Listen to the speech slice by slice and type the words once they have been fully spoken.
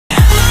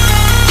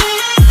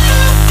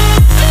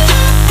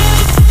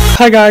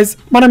Hi guys,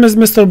 my name is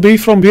Mr. B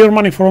from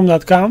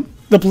beermoneyforum.com,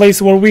 the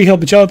place where we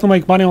help each other to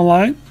make money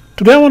online.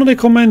 Today I want to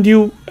recommend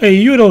you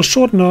a URL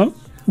shortener.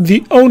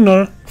 The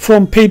owner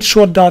from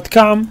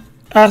Paidshort.com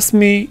asked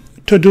me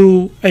to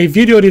do a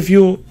video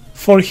review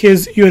for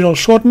his URL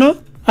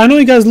shortener. I know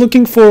you guys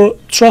looking for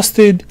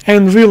trusted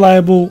and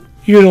reliable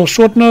URL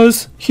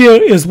shorteners.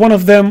 Here is one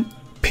of them,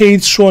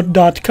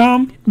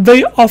 Paidshort.com.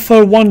 They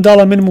offer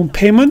 $1 minimum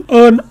payment,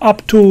 earn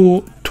up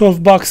to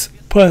 $12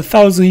 per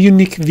 1,000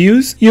 unique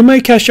views. You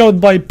may cash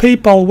out by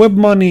PayPal,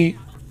 WebMoney,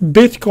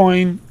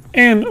 Bitcoin,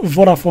 and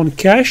Vodafone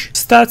Cash.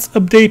 Stats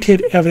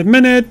updated every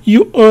minute.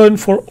 You earn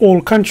for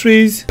all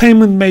countries.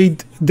 Payment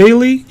made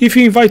daily. If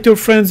you invite your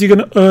friends, you're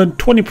gonna earn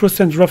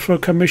 20%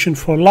 referral commission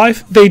for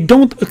life. They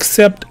don't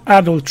accept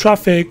adult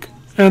traffic,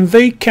 and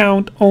they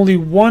count only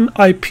one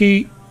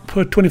IP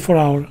per 24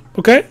 hour.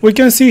 Okay, we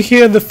can see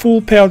here the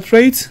full payout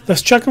rates.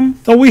 Let's check them.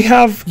 So we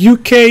have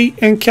UK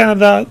and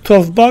Canada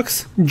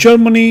 $12,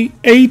 Germany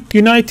 $8,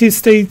 United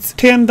States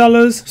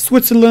 $10,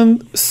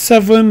 Switzerland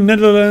 $7,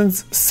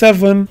 Netherlands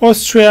 $7,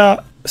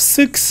 Austria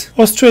 $6,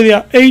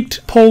 Australia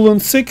 $8,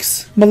 Poland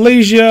 $6,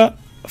 Malaysia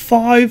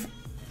 $5,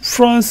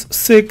 France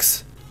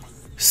 $6,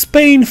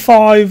 Spain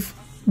 $5,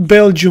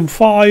 Belgium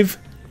 $5,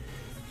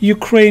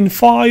 Ukraine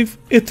 $5,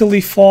 Italy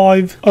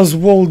 $5, as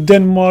well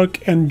Denmark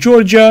and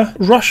Georgia,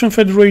 Russian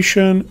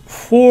Federation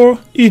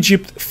 $4,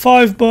 Egypt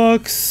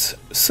 $5,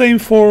 same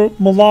for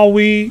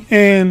Malawi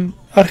and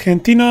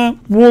Argentina.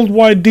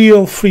 Worldwide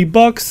deal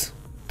 $3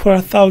 per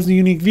 1,000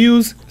 unique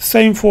views,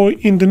 same for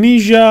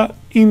Indonesia,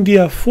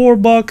 India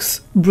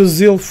 $4,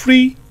 Brazil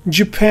free,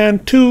 Japan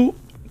 $2,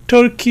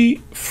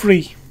 Turkey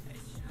free.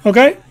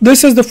 Okay,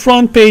 this is the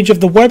front page of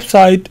the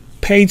website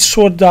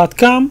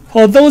Paidshort.com.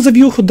 For those of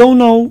you who don't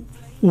know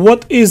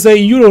what is a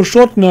URL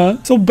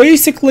shortener, so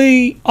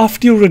basically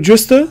after you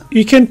register,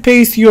 you can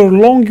paste your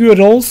long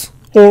URLs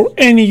or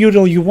any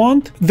URL you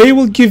want. They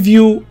will give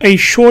you a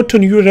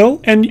shortened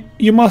URL and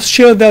you must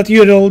share that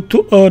URL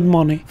to earn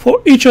money.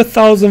 For each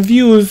 1,000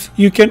 views,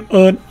 you can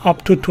earn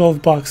up to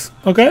 $12.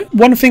 Okay,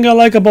 one thing I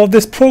like about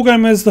this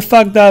program is the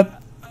fact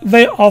that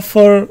they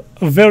offer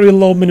a very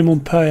low minimum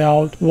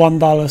payout,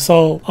 $1,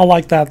 so I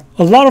like that.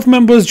 A lot of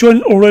members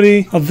joined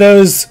already.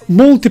 There's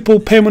multiple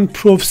payment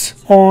proofs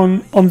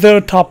on their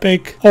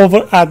topic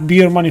over at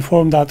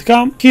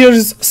beermoneyforum.com.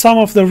 Here's some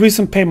of the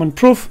recent payment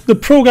proof. The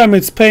program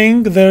is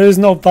paying, there is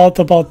no doubt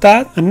about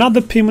that. Another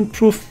payment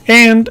proof,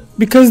 and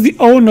because the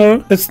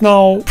owner is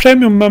now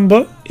premium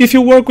member, if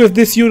you work with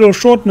this URL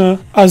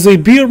shortener as a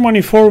Beer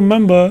Money Forum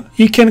member,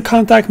 you can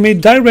contact me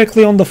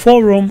directly on the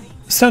forum.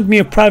 Send me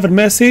a private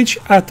message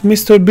at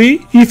Mr.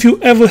 B if you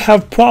ever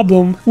have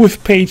problem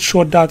with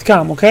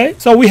Paidshort.com. Okay,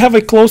 so we have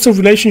a closer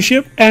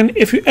relationship, and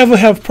if you ever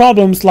have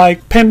problems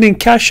like pending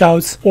cash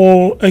outs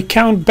or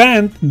account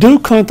banned, do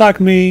contact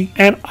me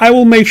and I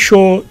will make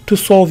sure to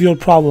solve your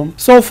problem.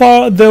 So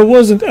far there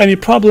wasn't any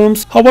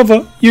problems,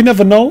 however you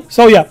never know.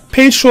 So yeah,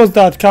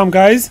 Paidshort.com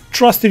guys,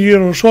 trusted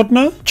URL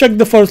shortener. Check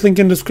the first link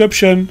in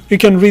description, you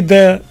can read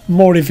there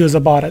more reviews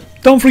about it.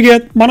 Don't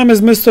forget, my name is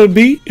Mr.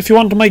 B. If you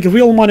want to make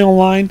real money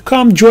online,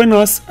 come join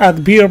us at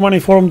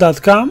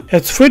beermoneyforum.com.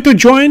 It's free to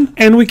join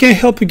and we can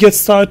help you get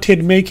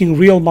started making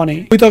real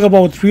money. We talk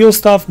about real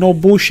stuff, no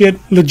bullshit,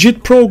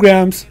 legit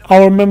programs.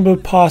 Our member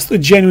post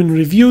genuine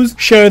reviews,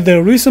 share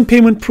their recent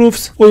payment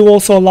proofs. We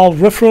also allow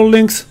referral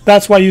links.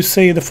 That's why you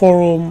see the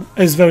forum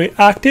is very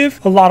active.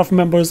 A lot of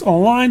members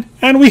online,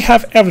 and we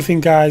have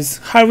everything guys.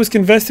 High risk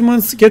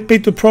investments, get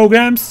paid to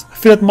programs,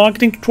 affiliate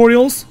marketing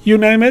tutorials, you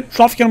name it,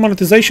 traffic and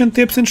monetization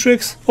tips and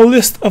tricks, a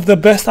list of the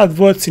best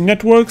adverts in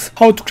networks,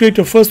 how to create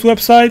your first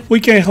website. We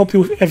can help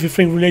you with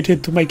everything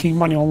related to making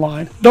money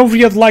online. Don't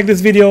forget to like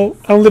this video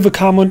and leave a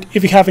comment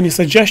if you have any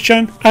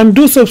suggestion, and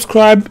do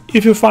subscribe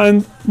if you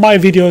find my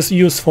videos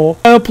useful.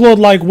 I upload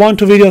like 1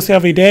 to 2 videos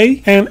every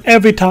day, and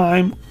every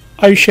time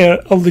I share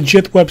a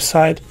legit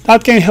website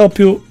that can help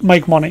you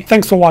make money.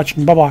 Thanks for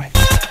watching. Bye bye.